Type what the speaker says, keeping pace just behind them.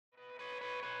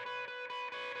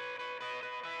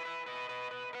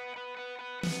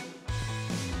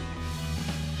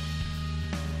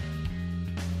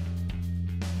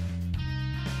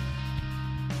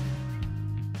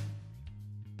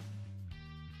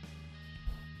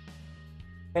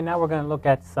Okay, now we're going to look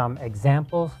at some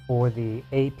examples for the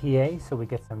APA so we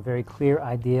get some very clear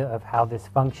idea of how this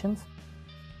functions.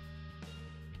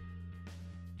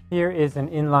 Here is an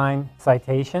inline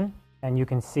citation, and you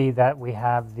can see that we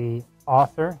have the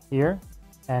author here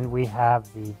and we have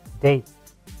the date.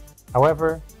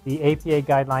 However, the APA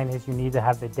guideline is you need to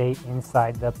have the date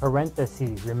inside the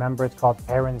parentheses. Remember, it's called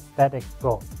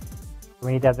parenthetical.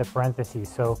 We need to have the parentheses.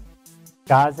 So,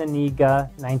 Gazaniga,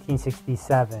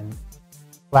 1967.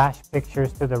 Flash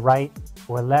pictures to the right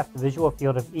or left visual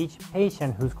field of each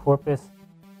patient whose corpus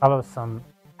callosum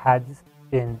has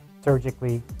been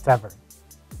surgically severed.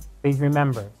 Please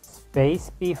remember,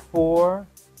 space before,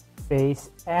 space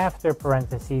after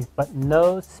parentheses, but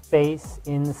no space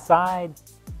inside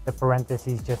the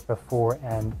parentheses just before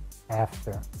and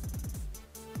after.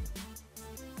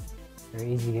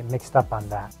 Very easy to get mixed up on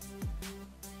that.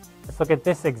 Let's look at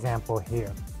this example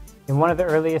here. In one of the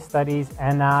earliest studies,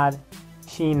 Anand,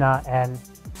 Sheena, and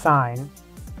Sine,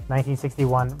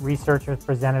 1961, researchers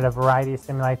presented a variety of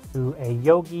stimuli to a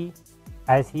yogi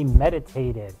as he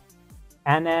meditated.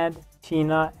 Anand,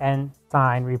 Sheena, and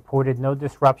Sine reported no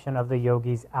disruption of the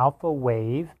yogi's alpha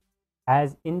wave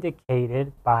as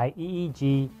indicated by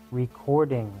EEG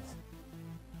recordings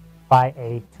by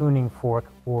a tuning fork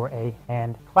or a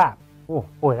hand clap. Oh,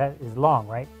 boy, that is long,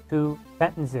 right? 2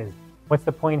 sentences. What's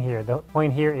the point here? The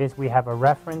point here is we have a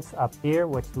reference up here,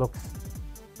 which looks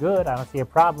good. I don't see a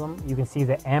problem. You can see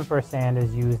the ampersand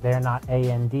is used there, not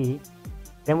AND.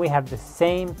 Then we have the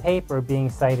same paper being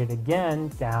cited again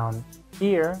down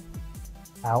here.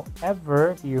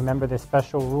 However, do you remember the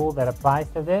special rule that applies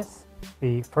to this?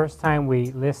 The first time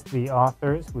we list the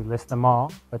authors, we list them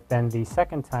all, but then the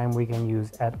second time we can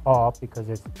use et al. Because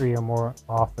it's 3 or more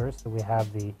authors, so we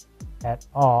have the et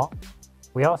al.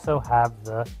 We also have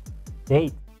the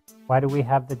date. Why do we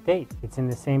have the date? It's in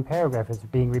the same paragraph, it's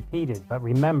being repeated. But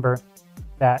remember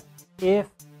that if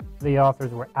the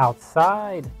authors were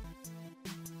outside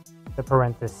the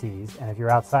parentheses, and if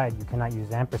you're outside, you cannot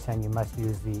use ampersand, you must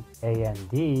use the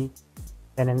AND,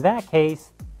 then in that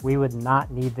case, we would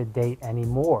not need the date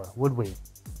anymore, would we?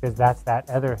 Because that's that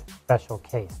other special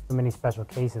case. Too many special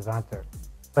cases, aren't there?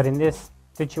 But in this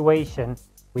situation,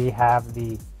 we have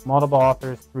the multiple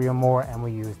authors, 3 or more, and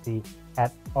we use the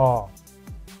et al.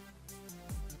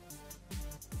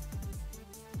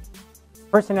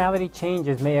 Personality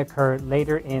changes may occur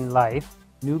later in life.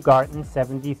 Newgarten,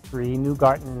 73,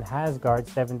 Newgarten and Hasgard,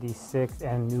 76,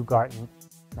 and Newgarten,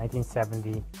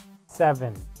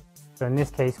 1977. So in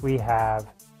this case, we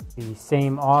have the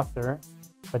same author,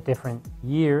 but different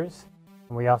years.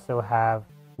 And we also have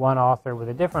one author with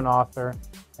a different author.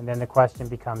 And then the question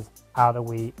becomes, how do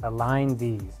we align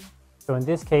these? So in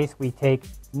this case, we take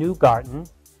Newgarten,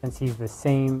 since he's the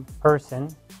same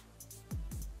person,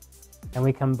 and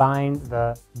we combine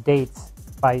the dates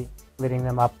by splitting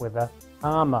them up with a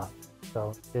comma.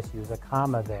 So just use a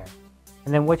comma there.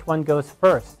 And then which one goes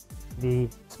first? The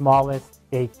smallest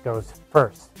date goes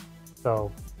first. So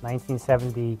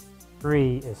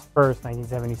 1973 is first,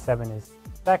 1977 is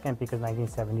second, because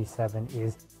 1977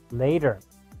 is later.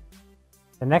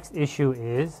 The next issue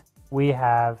is we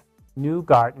have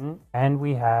Newgarten and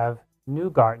we have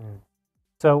Newgarten.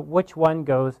 So which one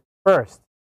goes first?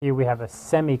 Here we have a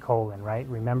semicolon, right?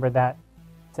 Remember that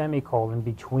semicolon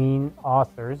between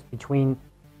authors, between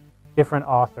different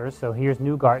authors. So here's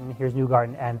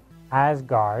Newgarten and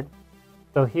Asgard.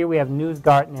 So here we have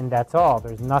Newgarten and that's all.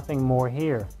 There's nothing more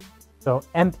here. So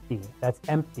empty, that's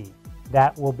empty.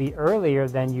 That will be earlier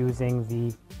than using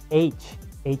the H.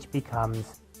 H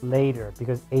becomes later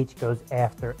because H goes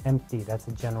after empty. That's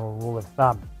a general rule of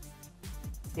thumb.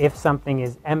 If something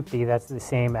is empty, that's the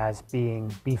same as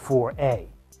being before A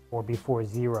or before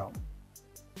 0.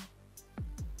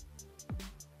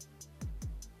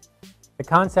 The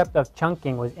concept of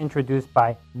chunking was introduced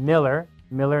by Miller,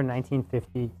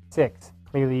 1956.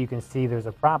 Clearly you can see there's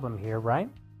a problem here, right?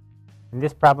 And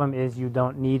this problem is you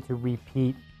don't need to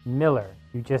repeat Miller.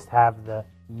 You just have the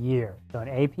year. So in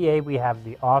APA, we have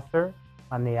the author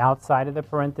on the outside of the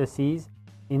parentheses,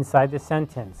 inside the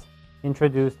sentence,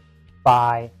 introduced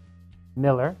by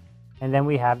Miller, and then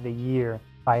we have the year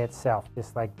by itself,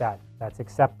 just like that. That's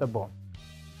acceptable.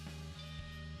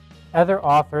 Other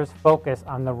authors focus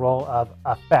on the role of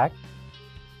affect.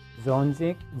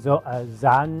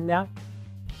 Zanuck,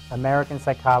 American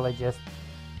psychologist,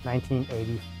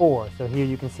 1984. So here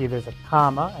you can see there's a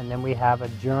comma, and then we have a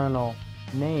journal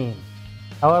name.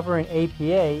 However, in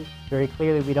APA, very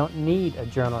clearly we don't need a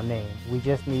journal name. We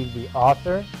just need the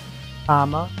author,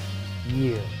 comma,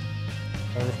 year.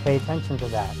 Okay, let's pay attention to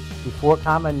that. Before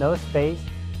comma, no space.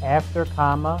 After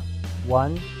comma,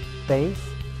 one space.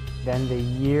 Then the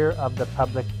year of the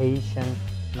publication,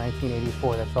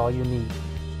 1984. That's all you need.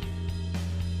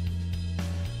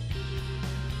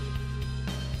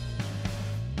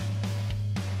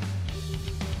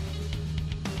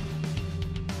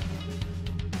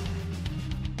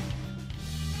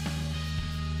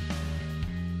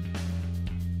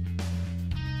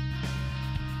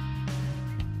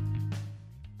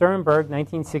 Sternberg,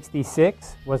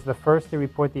 1966, was the first to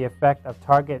report the effect of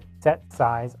target set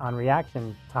size on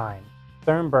reaction time.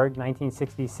 Sternberg,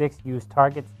 1966, used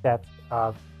target sets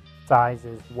of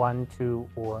sizes 1, 2,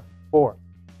 or 4.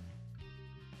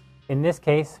 In this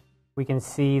case, we can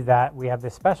see that we have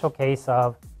the special case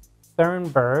of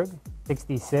Sternberg,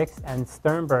 66, and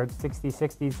Sternberg,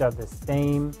 66. These are the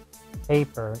same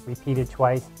paper repeated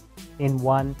twice in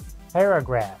one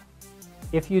paragraph.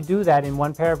 If you do that in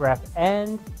one paragraph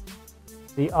and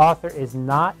the author is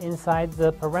not inside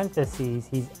the parentheses,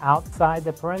 he's outside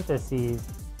the parentheses,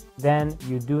 then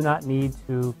you do not need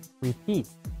to repeat.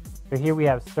 So here we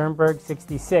have Sternberg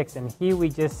 66, and here we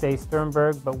just say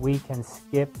Sternberg, but we can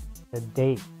skip the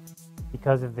date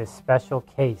because of this special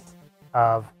case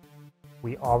of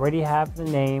we already have the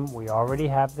name, we already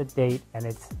have the date, and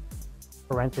it's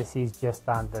parentheses just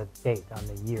on the date, on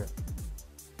the year.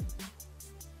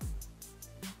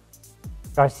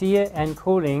 Garcia and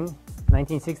Cooling,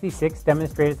 1966,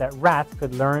 demonstrated that rats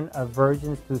could learn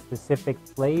aversions to specific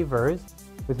flavors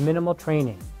with minimal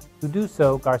training. To do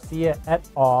so, Garcia et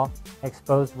al.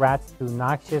 Exposed rats to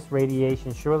noxious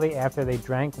radiation shortly after they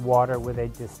drank water with a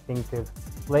distinctive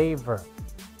flavor.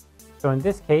 So in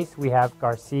this case, we have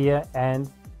Garcia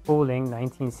and Cooling,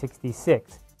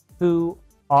 1966. Two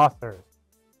authors.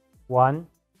 1,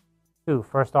 2.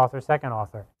 First author, second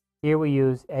author. Here we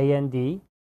use AND.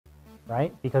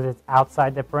 Right? Because it's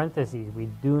outside the parentheses. We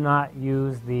do not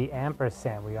use the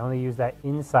ampersand. We only use that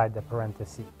inside the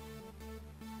parentheses.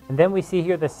 And then we see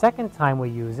here the second time we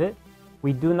use it,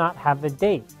 we do not have the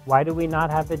date. Why do we not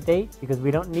have the date? Because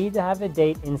we don't need to have the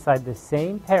date inside the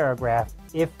same paragraph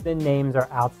if the names are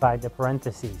outside the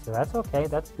parentheses. So that's okay,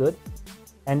 that's good.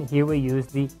 And here we use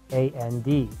the AND.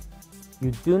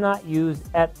 You do not use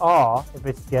et al. If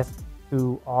it's just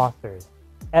two authors.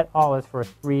 Et al. Is for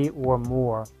 3 or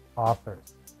more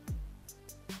authors.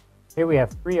 Here we have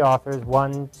 3 authors,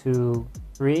 1, 2,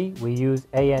 3. We use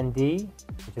AND,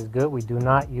 which is good. We do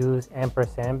not use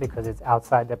ampersand because it's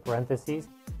outside the parentheses.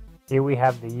 Here we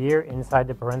have the year inside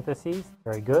the parentheses.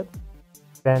 Very good.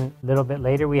 Then a little bit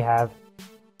later we have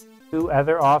 2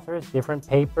 other authors, different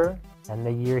paper, and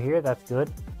the year here. That's good.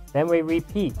 Then we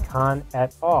repeat, Con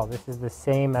et al. This is the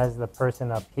same as the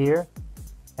person up here.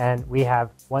 And we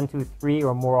have 1, 2, 3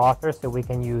 or more authors, so we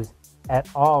can use et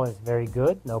al. Is very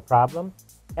good, no problem.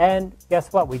 And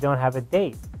guess what? We don't have a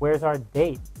date. Where's our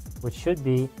date? Which should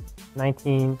be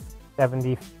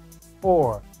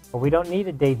 1974. But we don't need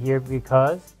a date here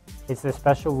because it's the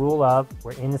special rule of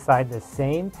we're inside the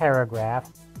same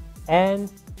paragraph and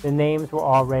the names were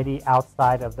already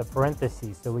outside of the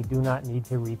parentheses, so we do not need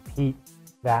to repeat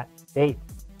that date.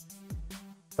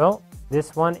 So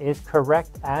this one is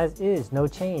correct as is, no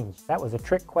change. That was a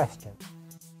trick question.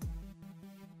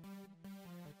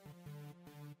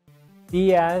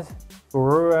 Diaz,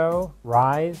 Guerrero,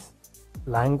 Rise,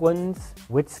 Languins,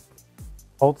 Witzk,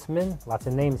 Holtzman, lots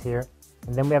of names here.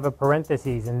 And then we have a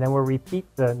parentheses, and then we'll repeat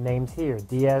the names here.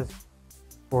 Diaz,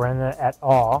 Guerrero et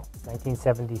al.,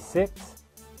 1976.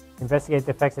 Investigate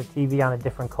the effects of TV on a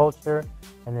different culture.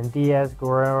 And then Diaz,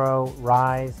 Guerrero,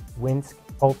 Rise, Winsk,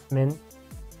 Holtzman,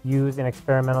 used in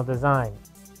experimental design.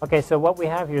 Okay, so what we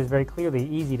have here is very clearly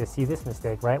easy to see this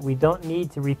mistake, right? We don't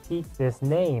need to repeat this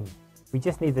name. We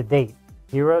just need the date.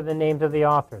 Here are the names of the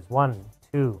authors. 1,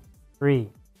 2, 3,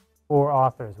 4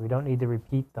 authors. We don't need to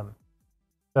repeat them.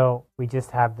 So we just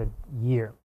have the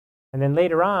year. And then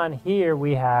later on, here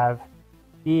we have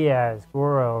Diaz,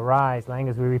 Guerrero, Rise,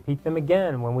 Language. We repeat them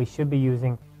again when we should be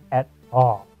using et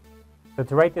al. So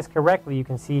to write this correctly, you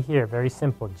can see here, very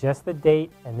simple. Just the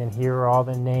date, and then here are all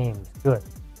the names. Good.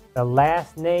 The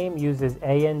last name uses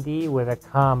AND with a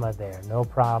comma there. No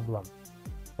problem.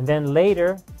 And then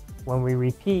later, when we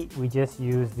repeat, we just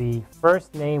use the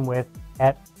first name with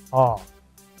et al.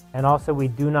 And also we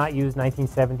do not use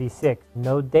 1976.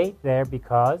 No date there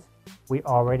because we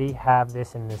already have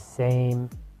this in the same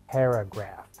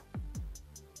paragraph.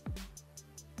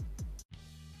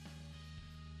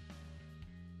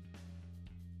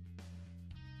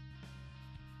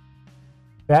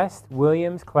 Best,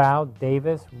 Williams, Cloud,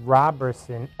 Davis,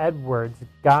 Robertson, Edwards,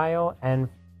 Guile, and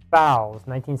Fowles,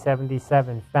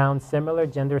 1977, found similar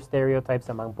gender stereotypes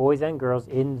among boys and girls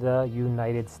in the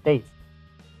United States.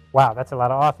 Wow, that's a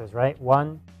lot of authors, right?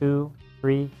 1, 2,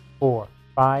 3, 4,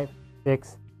 5,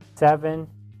 6, 7,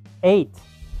 8.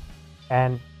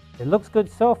 And it looks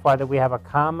good so far that we have a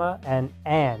comma and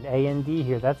A-N-D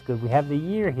here. That's good. We have the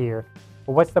year here.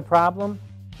 But what's the problem?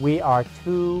 We are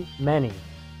too many.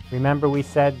 Remember we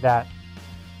said that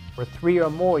for 3 or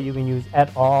more you can use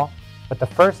et al, but the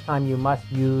first time you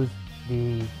must use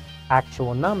the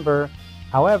actual number.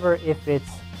 However, if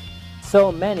it's so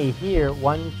many here,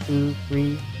 1, 2,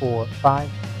 3, 4,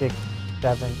 5, 6,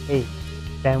 7, 8,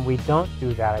 then we don't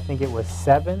do that. I think it was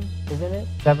 7, isn't it?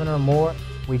 7 or more,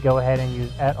 we go ahead and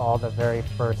use et al the very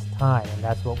first time, and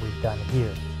that's what we've done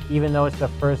here. Even though it's the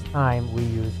first time we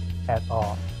use et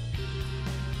al.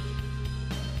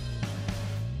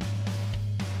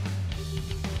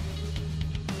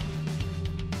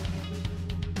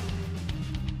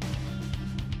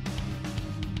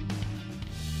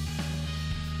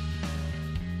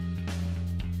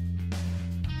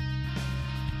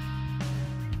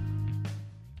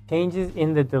 Changes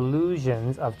in the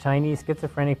delusions of Chinese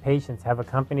schizophrenic patients have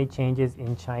accompanied changes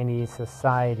in Chinese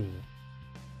society.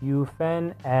 Yu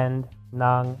Fen and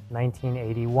Nang,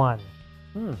 1981.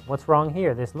 What's wrong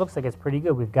here? This looks like it's pretty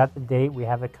good. We've got the date, we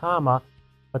have a comma,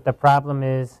 but the problem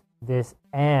is this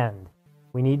and.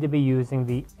 We need to be using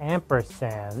the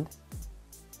ampersand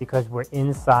because we're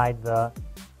inside the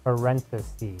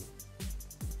parentheses.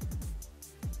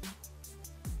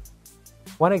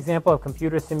 One example of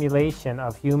computer simulation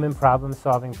of human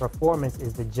problem-solving performance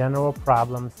is the General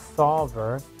Problem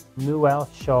Solver, Newell,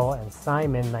 Scholl, and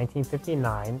Simon,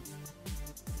 1959,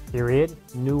 period,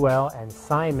 Newell and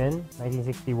Simon,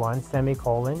 1961,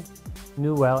 semicolon,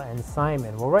 Newell and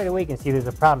Simon. Well, right away you can see there's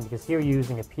a problem because here you're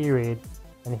using a period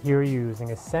and here you're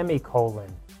using a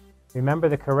semicolon. Remember,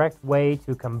 the correct way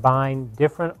to combine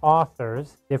different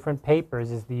authors, different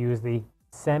papers, is to use the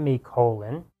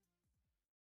semicolon.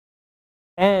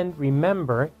 And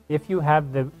remember, if you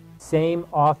have the same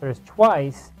authors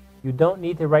twice, you don't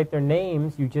need to write their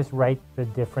names, you just write the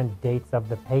different dates of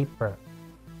the paper,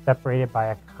 separated by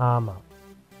a comma.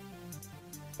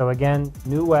 So again,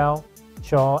 Newell,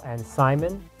 Scholl, and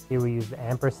Simon, here we use the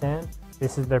ampersand.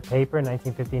 This is their paper,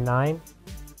 1959,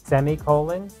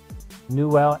 semicolon.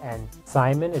 Newell and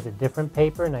Simon is a different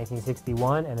paper,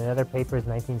 1961, and another paper is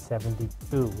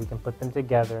 1972. We can put them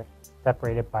together,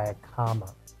 separated by a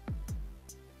comma.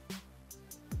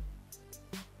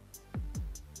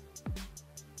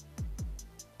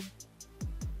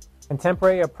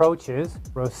 Contemporary approaches,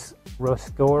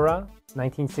 Roscora,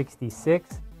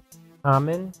 1966,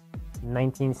 Common,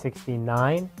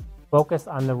 1969, focus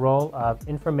on the role of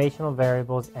informational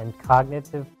variables and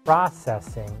cognitive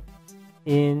processing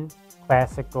in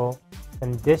classical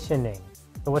conditioning.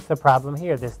 So what's the problem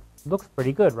here? This looks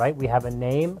pretty good, right? We have a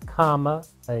name, comma,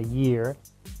 a year,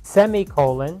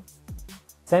 semicolon.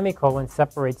 Semicolon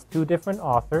separates two different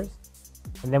authors.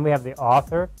 And then we have the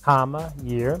author, comma,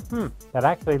 year. That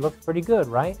actually looks pretty good,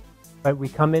 right? But we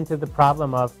come into the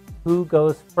problem of who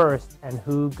goes first and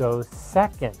who goes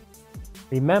second.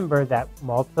 Remember that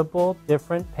multiple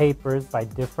different papers by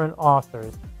different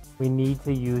authors, we need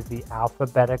to use the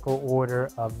alphabetical order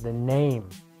of the name.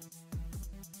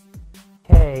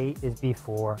 K is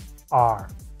before R.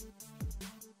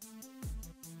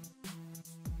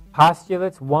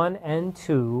 Postulates 1 and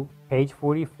 2, page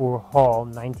 44, Hall,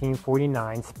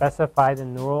 1949, specify the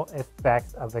neural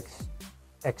effects of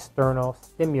external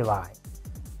stimuli.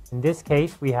 In this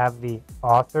case, we have the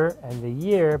author and the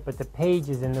year, but the page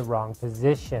is in the wrong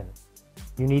position.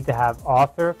 You need to have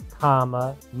author,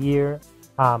 comma, year,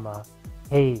 comma,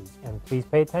 page. And please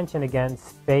pay attention again,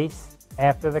 space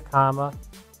after the comma,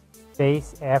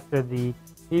 space after the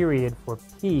period for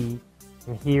P,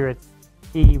 and here it's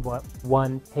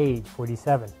P1 page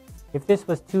 47. If this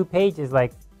was 2 pages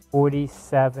like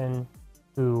 47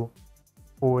 to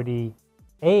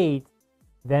 48,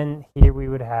 then here we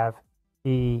would have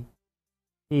P,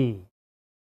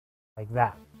 like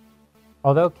that.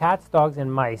 Although cats, dogs,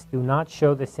 and mice do not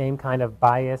show the same kind of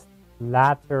biased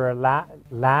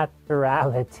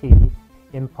laterality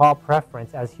in paw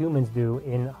preference as humans do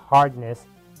in hardness,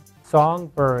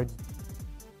 songbirds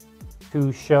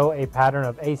to show a pattern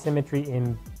of asymmetry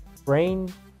in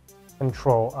brain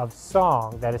control of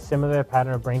song that is similar to a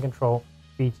pattern of brain control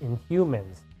speech in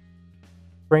humans.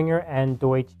 Springer and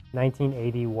Deutsch,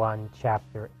 1981,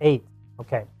 Chapter 8.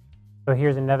 Okay, so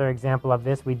here's another example of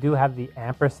this. We do have the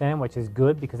ampersand, which is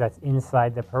good because that's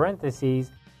inside the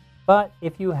parentheses. But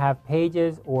if you have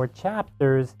pages or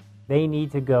chapters, they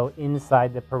need to go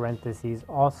inside the parentheses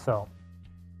also.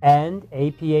 And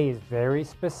APA is very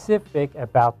specific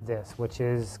about this, which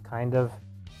is kind of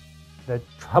the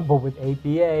trouble with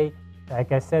APA.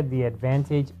 Like I said, the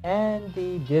advantage and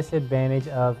the disadvantage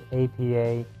of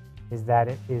APA is that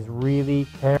it is really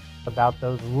careful about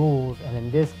those rules. And in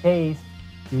this case,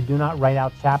 you do not write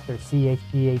out chapter,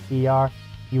 C-H-P-A-T-R.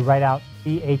 You write out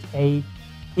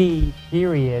C-H-A-P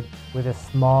period with a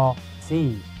small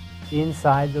c.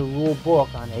 Inside the rule book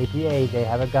on APA, they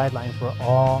have a guideline for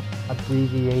all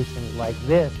abbreviations like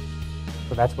this.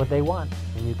 So that's what they want.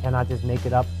 And you cannot just make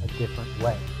it up a different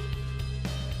way.